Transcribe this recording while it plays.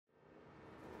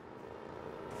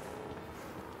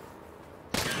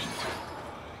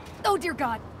Oh dear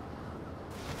God!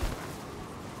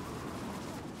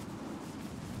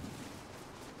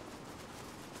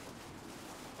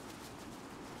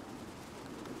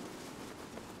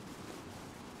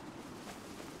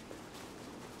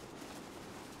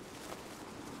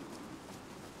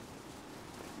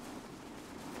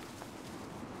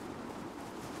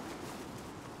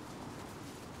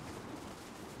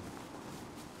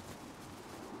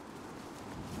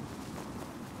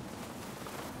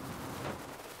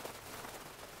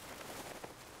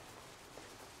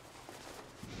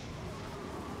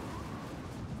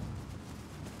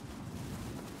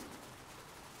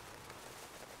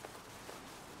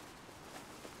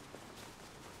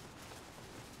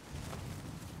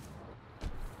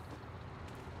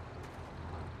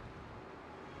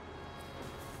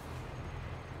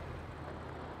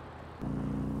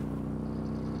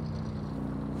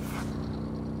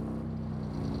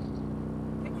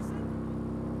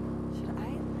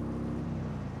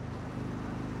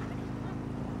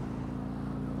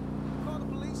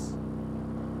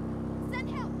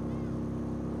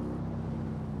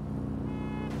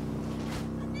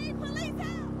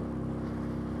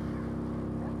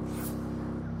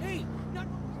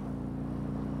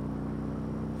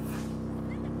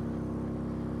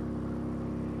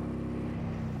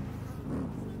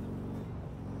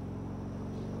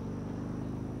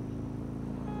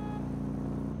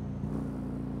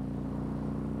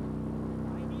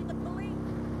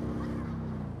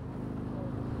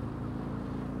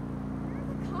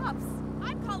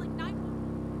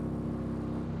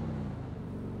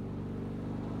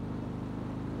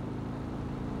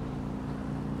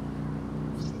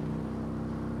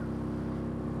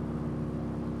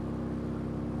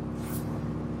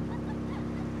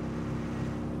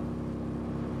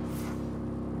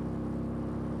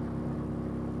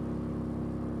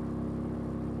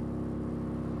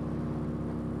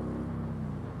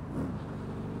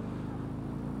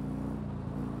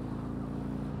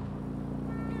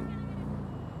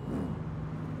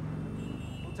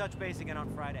 Touch base again on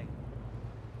Friday.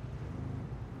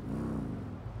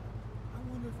 I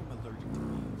wonder if I'm allergic to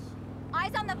bees.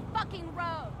 Eyes on the fucking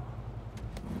road!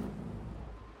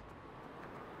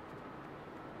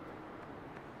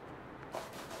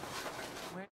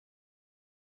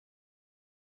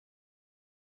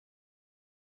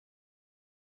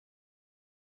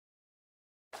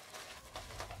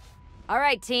 All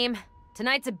right, team.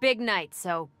 Tonight's a big night,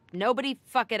 so nobody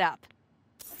fuck it up.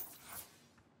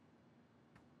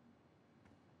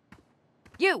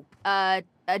 You,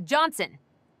 Johnson.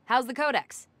 How's the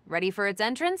Codex? Ready for its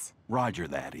entrance? Roger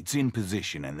that. It's in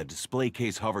position and the display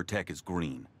case hover tech is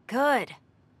green. Good.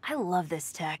 I love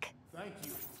this tech. Thank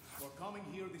you for coming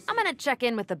here this I'm gonna check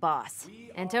in with the boss.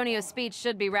 Antonio's speech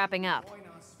should be wrapping up. Join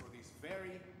us for this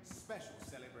very special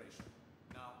celebration.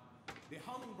 Now, the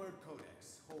Hummingbird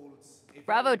Codex holds a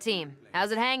Bravo team.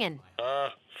 How's it hanging?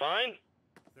 Fine.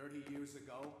 30 years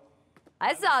ago.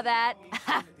 I saw that.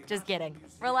 Just kidding.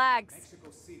 Relax.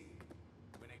 Mexico City.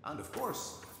 And of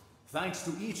course, thanks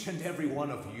to each and every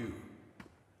one of you.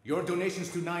 Your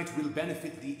donations tonight will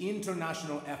benefit the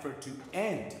international effort to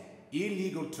end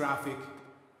illegal traffic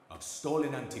of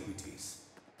stolen antiquities.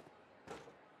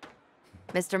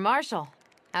 Mr. Marshall,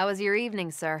 how was your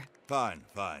evening, sir? Fine,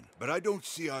 fine. But I don't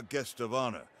see our guest of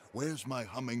honor. Where's my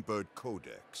Hummingbird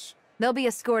Codex? They'll be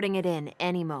escorting it in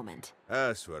any moment.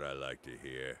 That's what I like to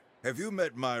hear. Have you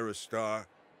met Myra Starr?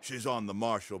 She's on the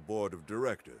Marshall Board of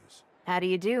Directors. How do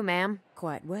you do, ma'am?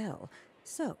 Quite well.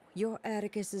 So, you're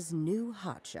Atticus's new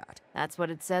hotshot. That's what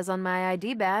it says on my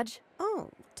ID badge. Oh,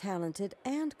 talented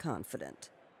and confident.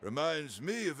 Reminds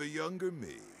me of a younger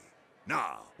me.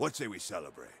 Now, what say we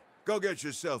celebrate? Go get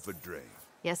yourself a drink.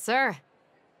 Yes, sir.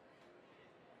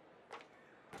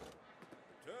 The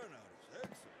turnout is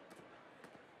excellent.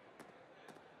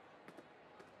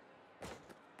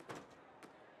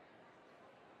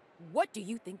 What do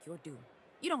you think you're doing?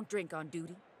 You don't drink on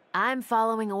duty. I'm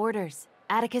following orders.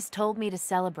 Atticus told me to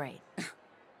celebrate.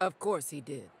 Of course he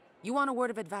did. You want a word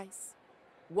of advice?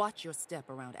 Watch your step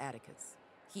around Atticus.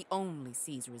 He only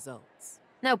sees results.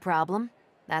 No problem.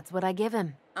 That's what I give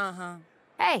him. Uh-huh.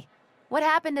 Hey, what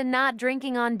happened to not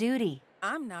drinking on duty?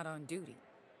 I'm not on duty.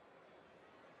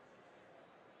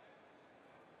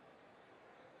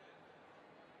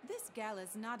 This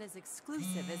gala's not as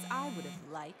exclusive as I would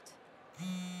have liked.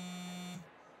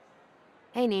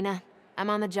 Hey, Nina. I'm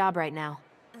on the job right now.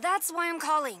 That's why I'm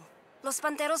calling. Los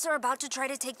Panteros are about to try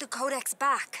to take the Codex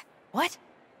back. What?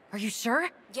 Are you sure?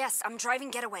 Yes, I'm driving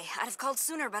getaway. I'd have called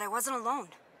sooner, but I wasn't alone.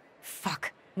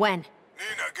 Fuck. When?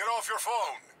 Nina, get off your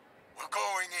phone. We're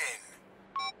going in.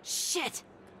 Shit!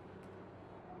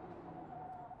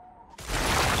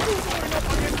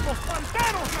 Los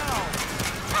Panteros now!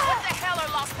 What the hell are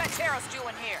Los Panteros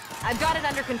doing here? I've got it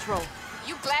under control.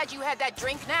 You glad you had that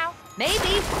drink now?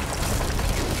 Maybe.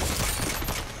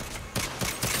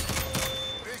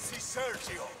 This is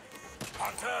Sergio.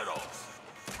 Panteros,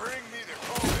 bring me the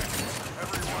codex.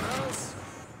 Everyone else,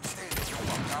 stay the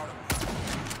fuck out of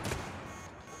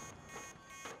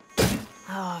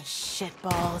Oh,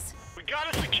 shitballs. We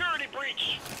got a security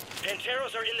breach.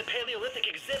 Panteros are in the Paleolithic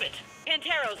exhibit.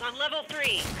 Panteros on level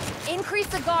 3. Increase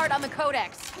the guard on the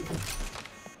codex.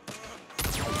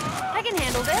 I can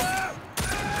handle this.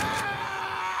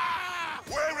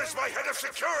 Where is my head of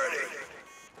security?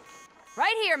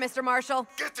 Right here, Mr. Marshall.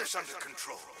 Get this under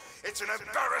control. It's an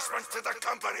embarrassment to the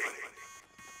company.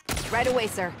 Right away,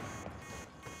 sir.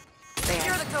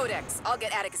 Secure the codex. I'll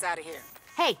get Atticus out of here.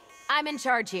 Hey, I'm in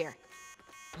charge here.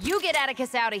 You get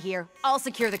Atticus out of here, I'll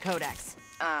secure the codex.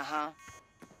 Uh-huh.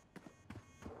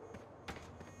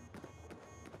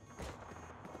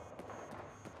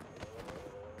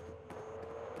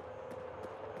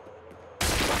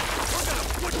 We're gonna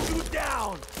put you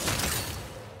down!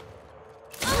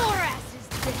 Your ass is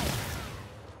dead.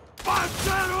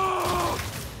 Panteros!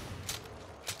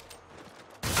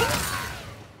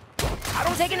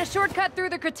 I'm taking a shortcut through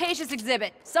the Cretaceous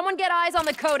exhibit. Someone get eyes on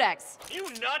the codex. You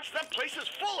nuts? That place is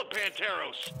full of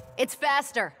Panteros! It's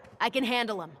faster. I can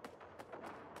handle them.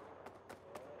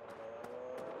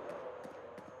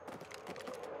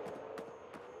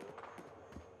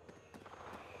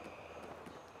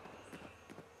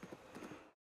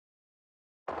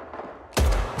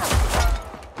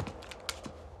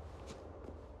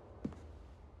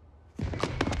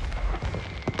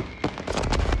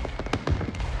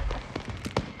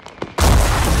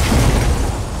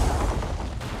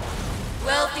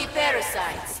 Wealthy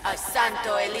parasites of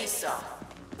Santo Ileso.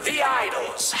 The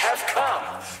idols have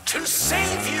come to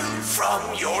save you from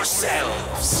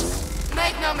yourselves.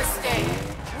 Make no mistake,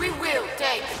 we will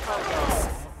take the codex.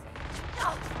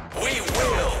 We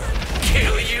will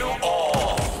kill you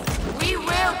all. We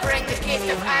will bring the gift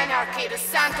of anarchy to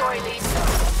Santo Ileso.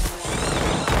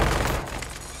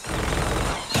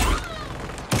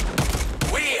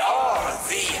 We are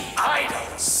the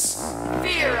idols.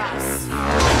 Fear us.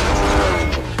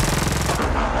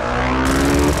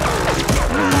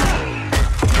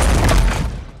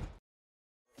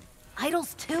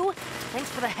 Idols too? Thanks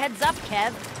for the heads up,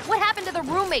 Kev. What happened to the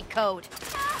roommate code?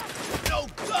 No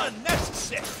gun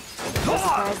necessary! No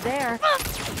surprise there.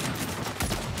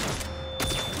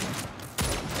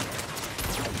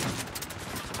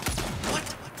 What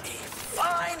a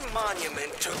fine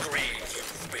monument to greed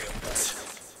you've built.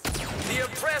 The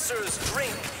oppressors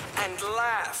drink and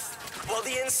laugh, while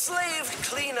the enslaved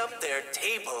clean up their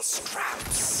table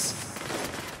scraps.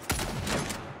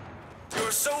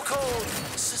 Your so-called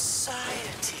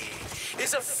society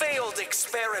is a failed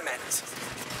experiment.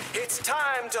 It's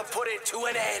time to put it to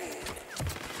an end.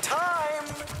 Time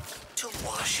to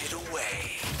wash it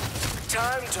away.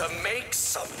 Time to make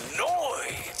some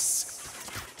noise.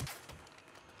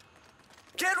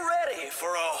 Get ready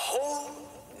for a whole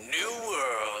new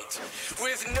world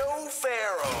with no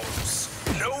pharaohs,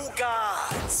 no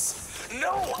gods,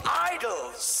 no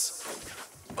idols,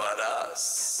 but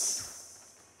us.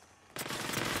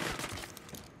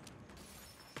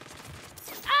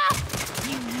 Ah!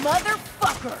 You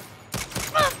motherfucker!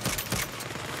 Ah!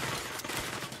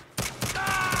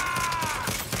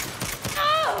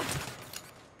 Ah!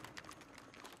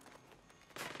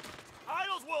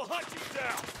 Idols will hunt you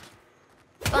down!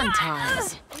 Fun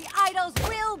times. The idols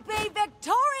will be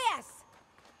victorious!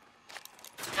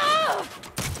 Ah!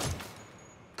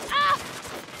 Ah!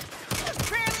 This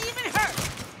barely even hurt!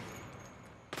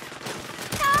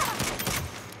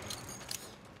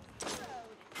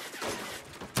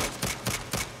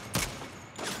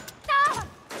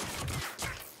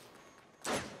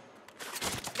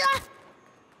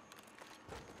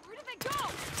 Where did they go?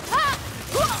 Ah!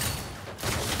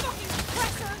 Fucking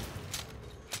oppressor!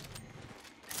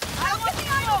 I want the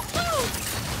idols too!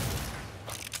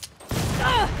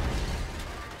 Ah!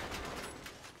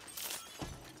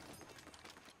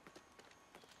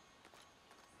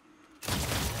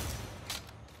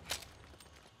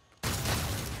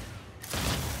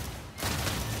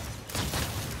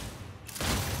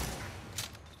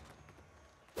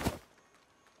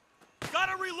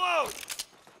 Gotta reload!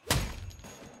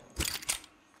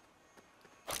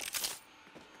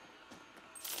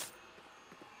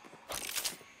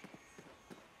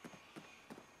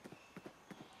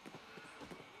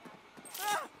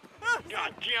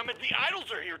 God damn it, the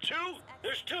idols are here too?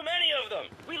 There's too many of them!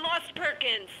 We lost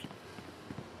Perkins.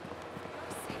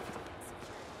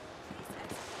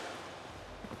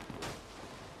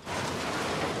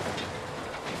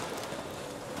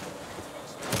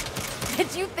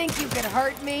 Did you think you could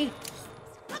hurt me?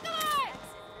 Look alive!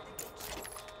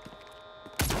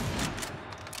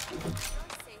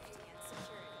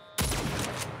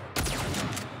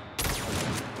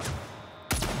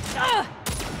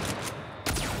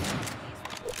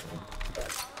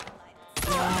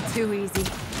 Too easy.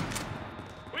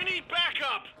 We need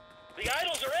backup! The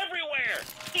idols are everywhere!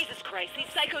 Jesus Christ, these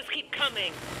psychos keep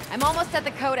coming. I'm almost at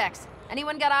the Codex.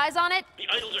 Anyone got eyes on it? The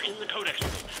idols are in the codex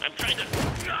room. I'm trying to...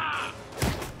 Ah!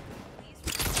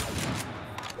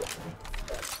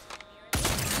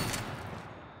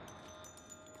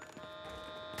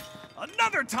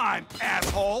 Another time,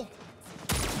 asshole!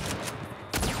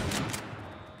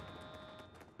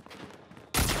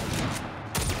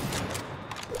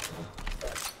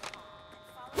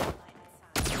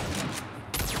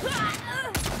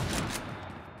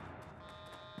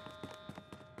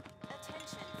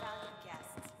 Attention, valued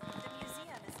guests. The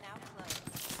museum is now closed.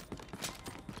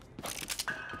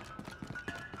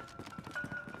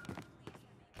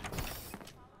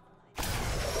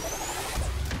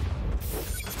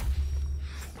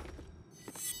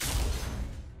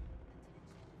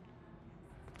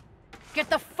 Get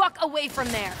the fuck away from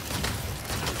there!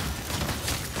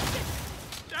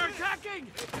 They're attacking!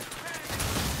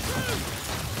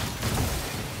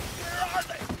 Where are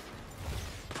they?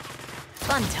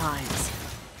 Fun times.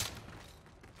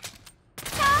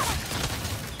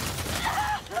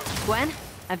 Gwen,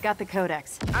 I've got the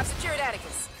Codex. I've secured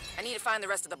Atticus. I need to find the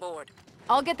rest of the board.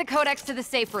 I'll get the Codex to the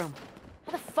safe room.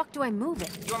 How the fuck do I move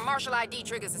it? Your martial ID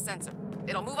triggers a sensor.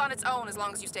 It'll move on its own as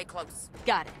long as you stay close.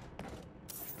 Got it.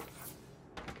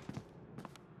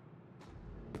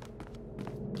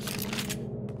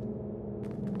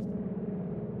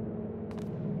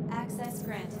 Access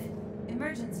granted.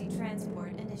 Emergency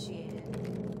transport initiated.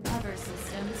 Hover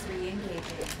systems re-engaging.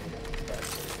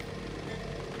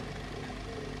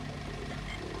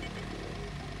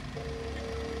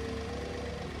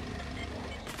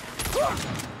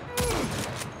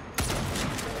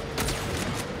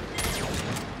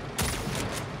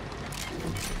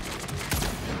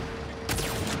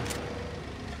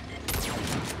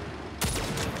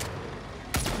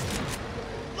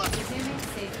 Resuming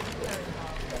safety protocol.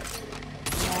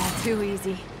 Too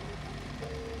easy.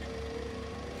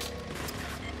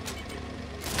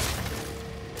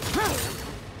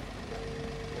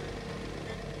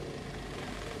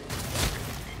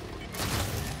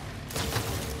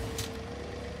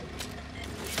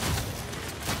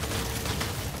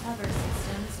 Hover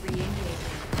systems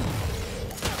re-engaging.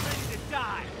 Ready to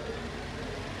die!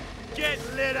 Get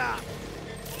lit up!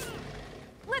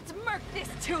 Let's murk this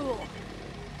tool!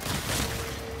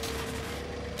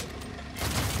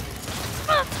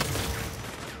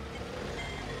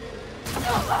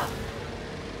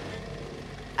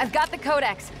 I've got the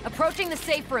Codex. Approaching the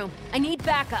safe room. I need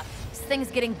backup. This thing's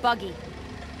getting buggy.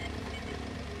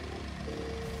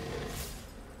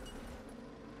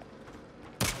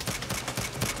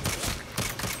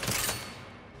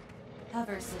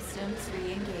 Hover systems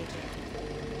re-engaging.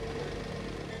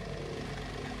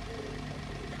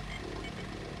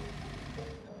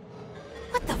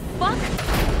 What the fuck?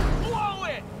 Blow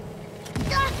it!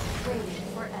 Waiting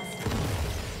for escort.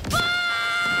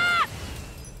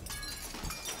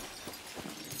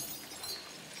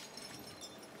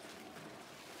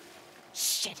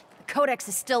 Shit. The Codex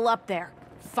is still up there.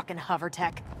 Fucking hover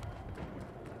tech.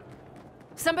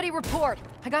 Somebody report.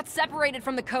 I got separated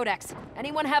from the Codex.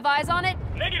 Anyone have eyes on it?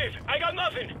 Negative! I got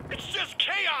nothing! It's just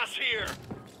chaos here!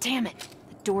 Damn it.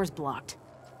 The door's blocked.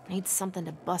 Need something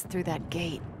to bust through that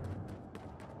gate.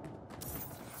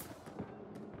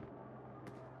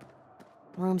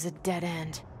 Room's a dead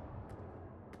end.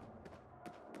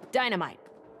 Dynamite.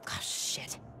 Oh,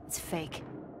 shit. It's fake.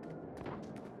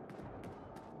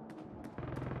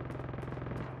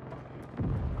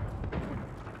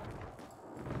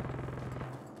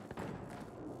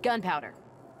 Gunpowder.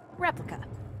 Replica.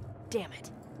 Damn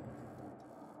it.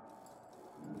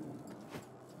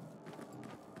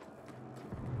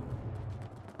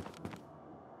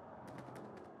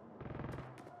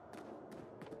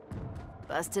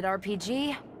 Busted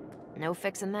RPG? No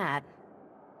fixing that.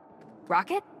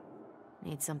 Rocket?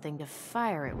 Need something to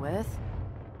fire it with.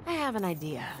 I have an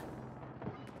idea.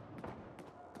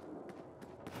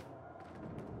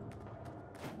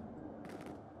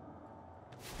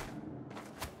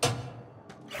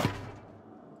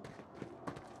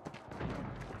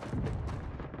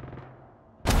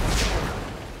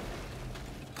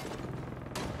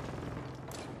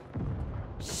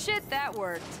 Shit, that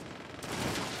worked.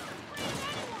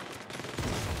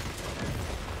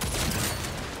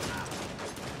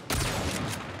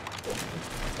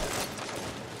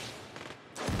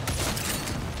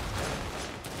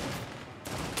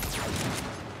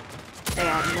 They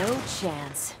had no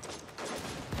chance.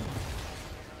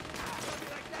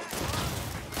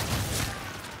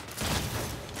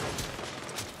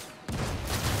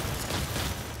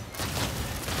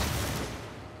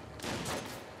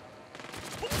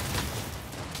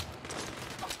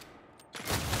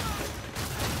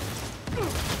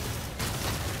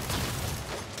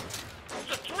 It's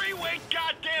a three-way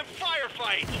goddamn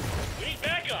firefight! We need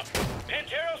backup!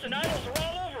 Panteros and Idols are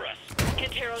all over us!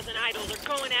 Panteros and Idols are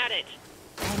going at it!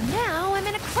 And now I'm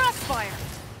in a crossfire!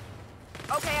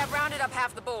 Okay, I've rounded up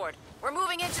half the board. We're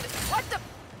moving into the... What the...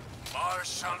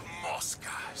 Marshal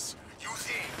Moscas, you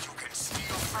think you can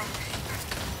steal from me?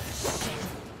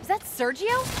 Is that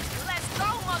Sergio? Let's go,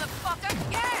 motherfucker!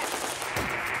 Yeah!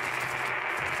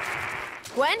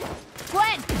 Gwen?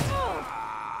 Gwen!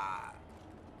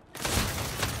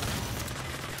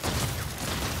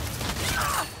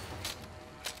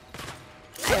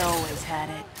 I always had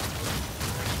it.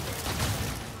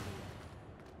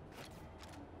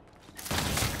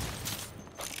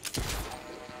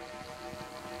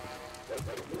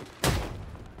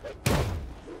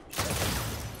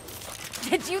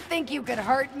 Did you think you could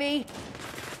hurt me?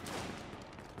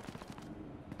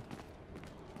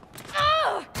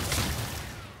 Ah!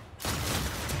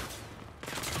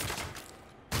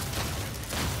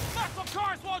 Muscle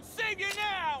cars won't save you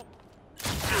now!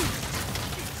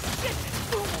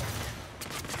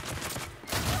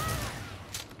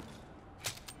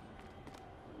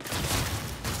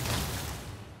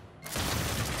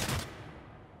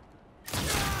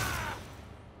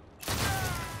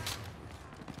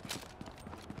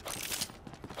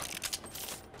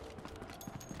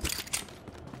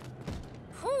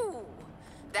 Whew.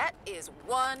 That is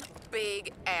one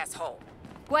big asshole.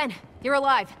 Gwen, you're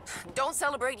alive. Don't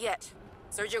celebrate yet.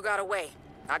 Sergio got away.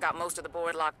 I got most of the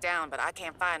board locked down, but I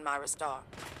can't find Myra Star.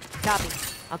 Copy.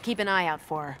 I'll keep an eye out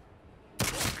for her.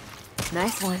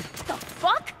 Nice one. The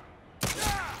fuck?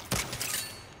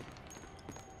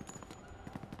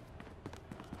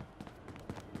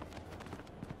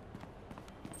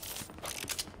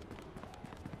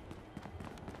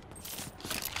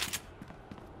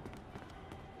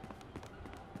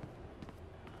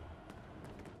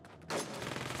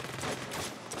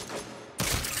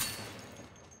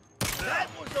 That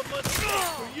was a mistake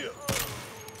for you!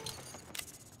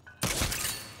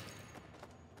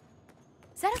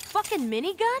 Is that a fucking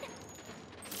minigun?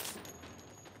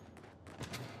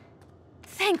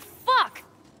 Thank fuck!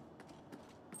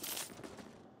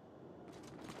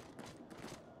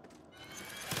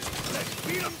 Let's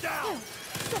beat him down!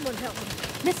 Someone help me.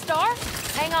 Miss Star?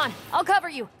 Hang on, I'll cover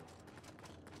you.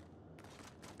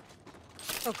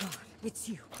 Oh god, it's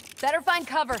you. Better find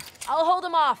cover. I'll hold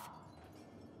him off.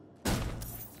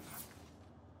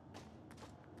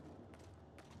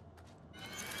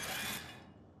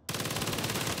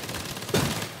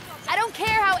 I don't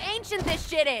care how ancient this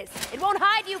shit is. It won't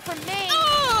hide you from me.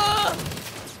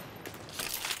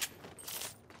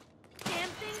 Damn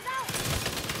things out.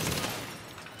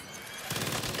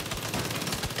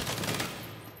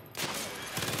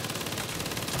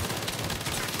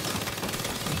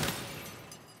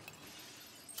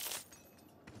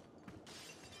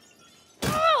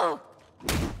 Oh!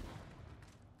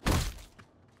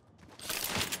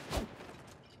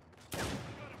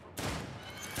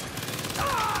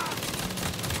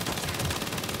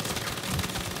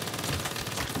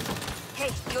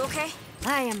 Hey, you okay?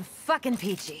 I am fucking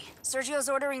peachy. Sergio's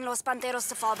ordering Los Panteros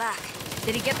to fall back.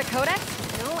 Did he get the codex?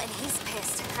 No, and he's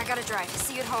pissed. I gotta drive.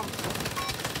 See you at home.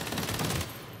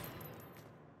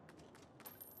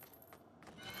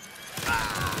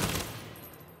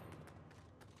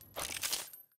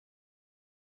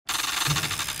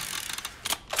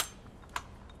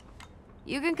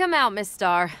 You can come out, Miss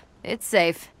Star. It's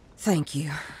safe. Thank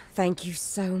you. Thank you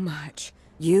so much.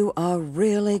 You are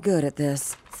really good at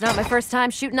this. It's not my first time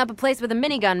shooting up a place with a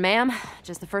minigun, ma'am.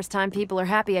 Just the first time people are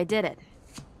happy I did it.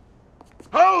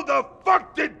 How the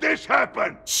fuck did this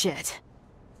happen? Shit.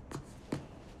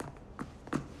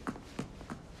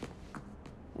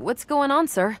 What's going on,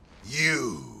 sir?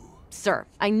 You. Sir,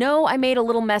 I know I made a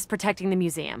little mess protecting the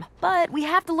museum, but we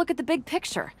have to look at the big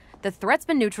picture. The threat's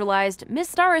been neutralized, Miss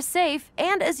Star is safe,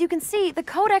 and as you can see, the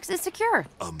codex is secure.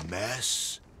 A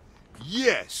mess?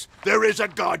 Yes, there is a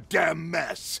goddamn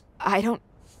mess. I don't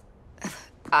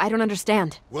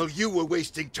understand. Well, you were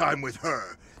wasting time with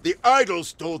her. The idol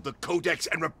stole the codex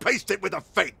and replaced it with a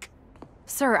fake.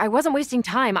 Sir, I wasn't wasting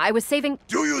time. I was saving...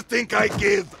 Do you think I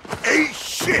give a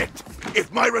shit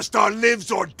if Myra Star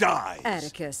lives or dies?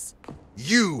 Atticus.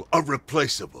 You are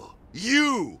replaceable.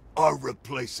 You are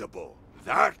replaceable.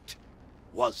 That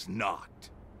was not.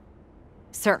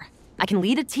 Sir, I can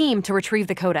lead a team to retrieve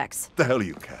the Codex. The hell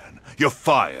you can. You're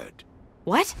fired.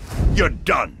 What? You're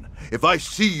done. If I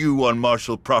see you on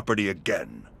Marshall property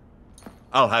again,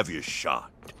 I'll have you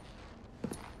shot.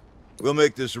 We'll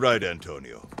make this right,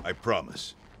 Antonio. I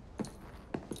promise.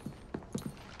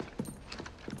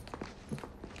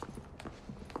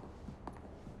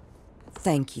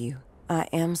 Thank you. I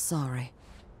am sorry.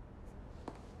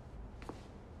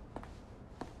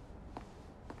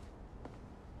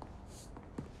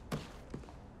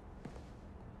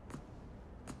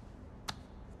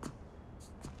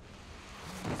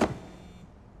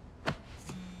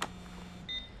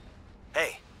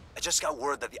 Hey, I just got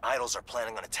word that the idols are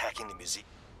planning on attacking the museum.